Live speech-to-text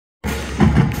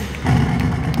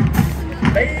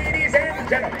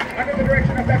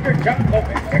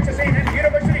Texas A&M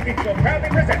University Kingsville proudly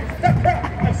presents the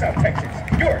pride of South Texas,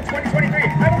 your 2023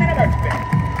 Javelina Marching Band.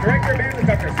 Director of Band is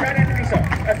Dr. Scott Anthony Song,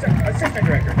 Assistant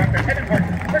Director Dr. Evan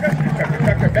Harton, Percussion Instructor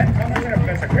Dr. Ben Tomlinson and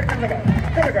Professor Kristen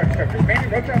Navarro, Color Guard Instructors Manny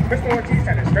Rocha, Crystal Ortiz,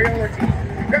 and Estrella Ortiz.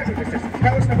 Graduate Assistants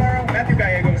Carlos Navarro, Matthew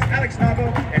Gallegos, Alex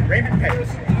Navo, and Raymond Pettis.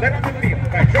 Led on the field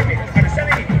by Jorge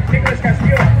Araceli, Nicolas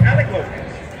Castillo, and Alec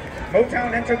Lopez.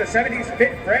 Motown entered the 70s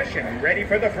fit, fresh, and ready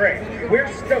for the fray. We're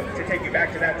stoked to take you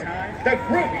back to that time, the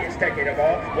grooviest decade of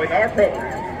all, with our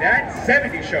program, That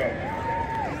 70s Show.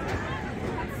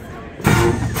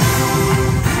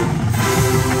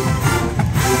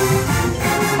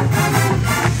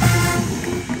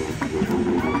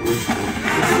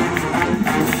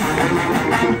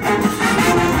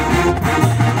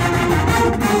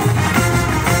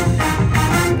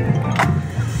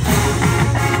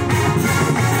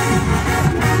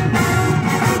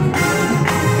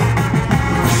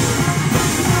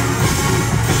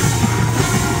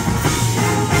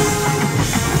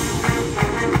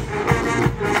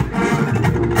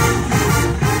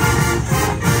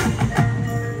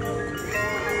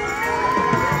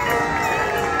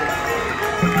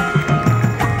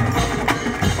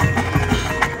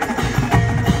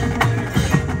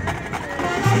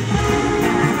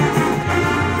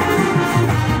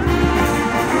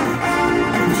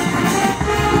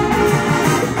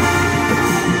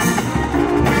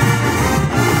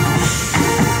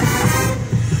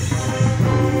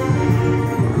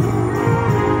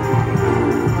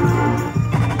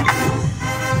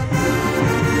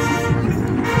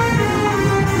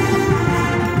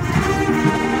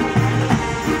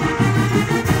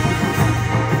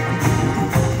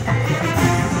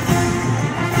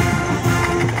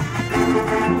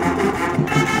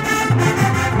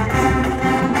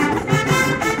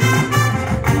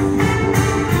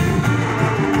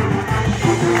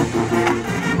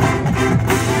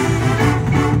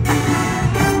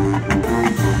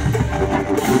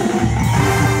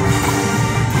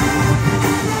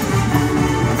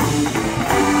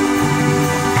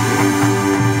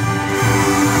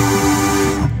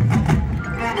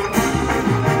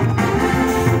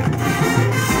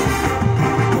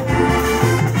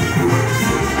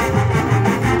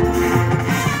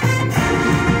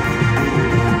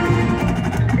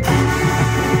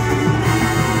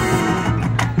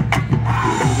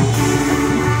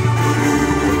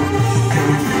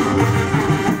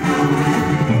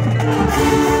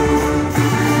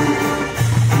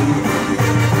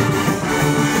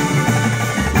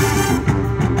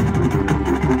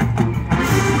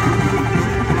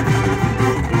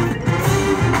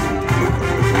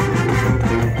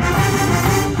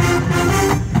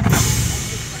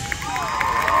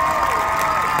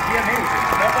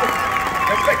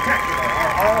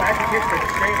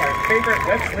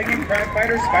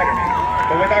 Spider-Man.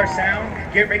 But with our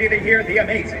sound, get ready to hear the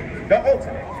amazing, the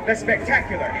ultimate, the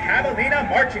spectacular Javelina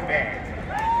Marching Band.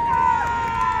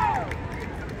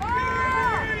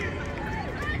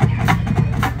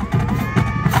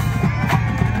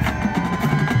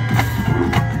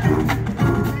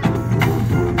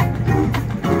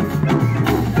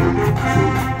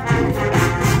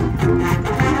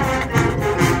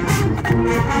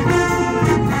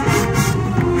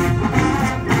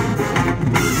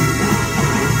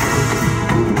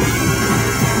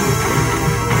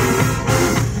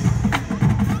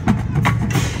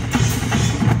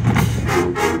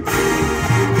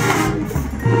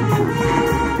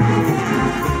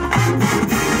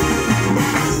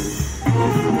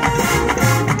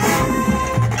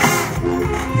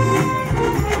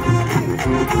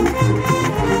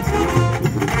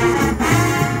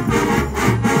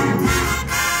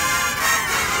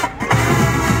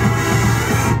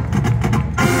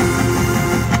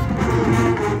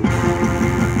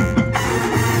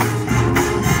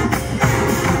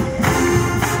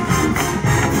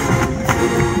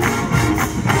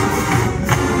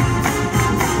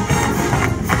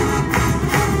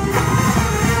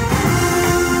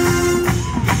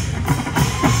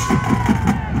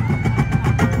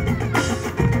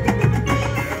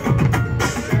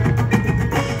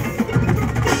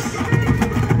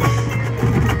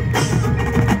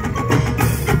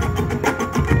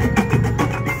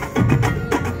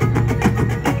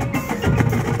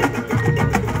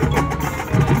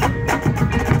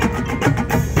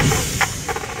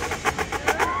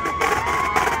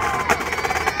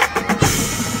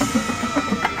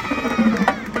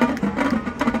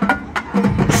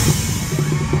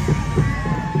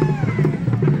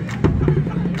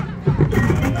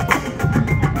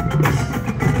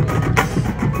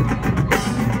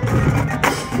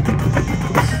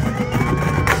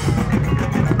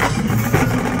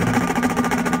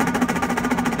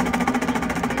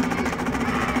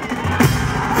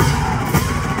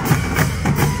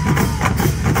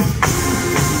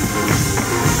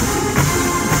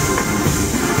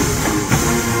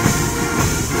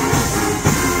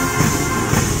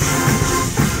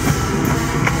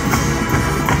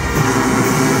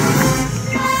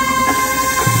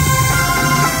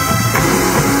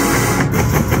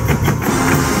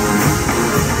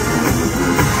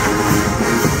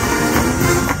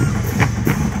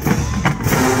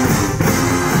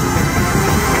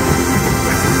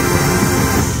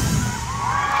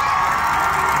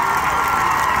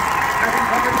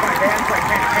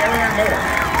 Taylor and Motor.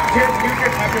 His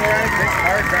music popularized this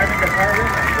hard-driving guitar riff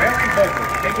and wailing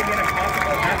vocals, making it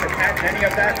impossible not to catch any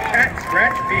of that cat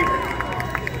scratch fever.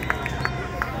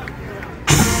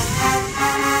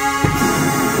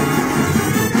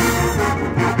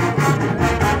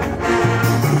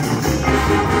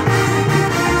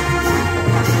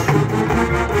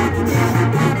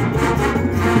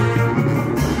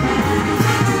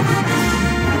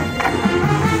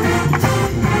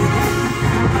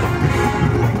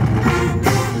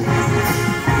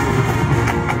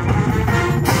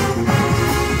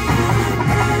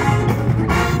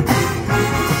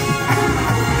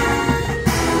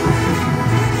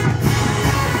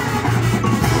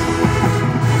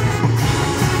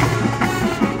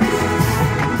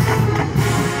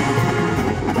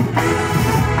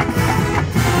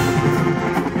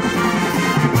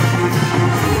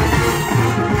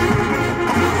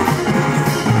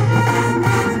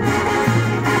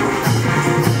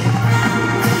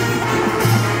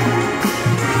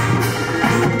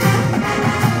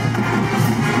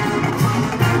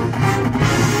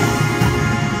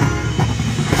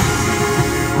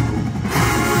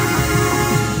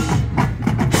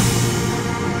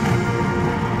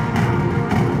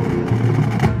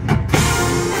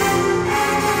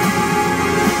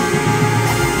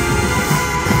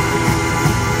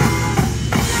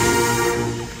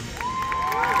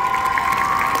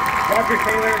 Roger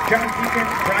Taylor, John Deacon,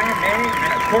 Brian May,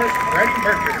 and of course, Freddie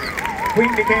Mercury.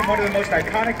 Queen became one of the most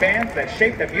iconic bands that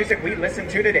shaped the music we listen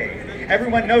to today.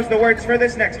 Everyone knows the words for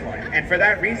this next one, and for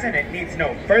that reason, it needs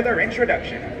no further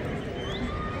introduction.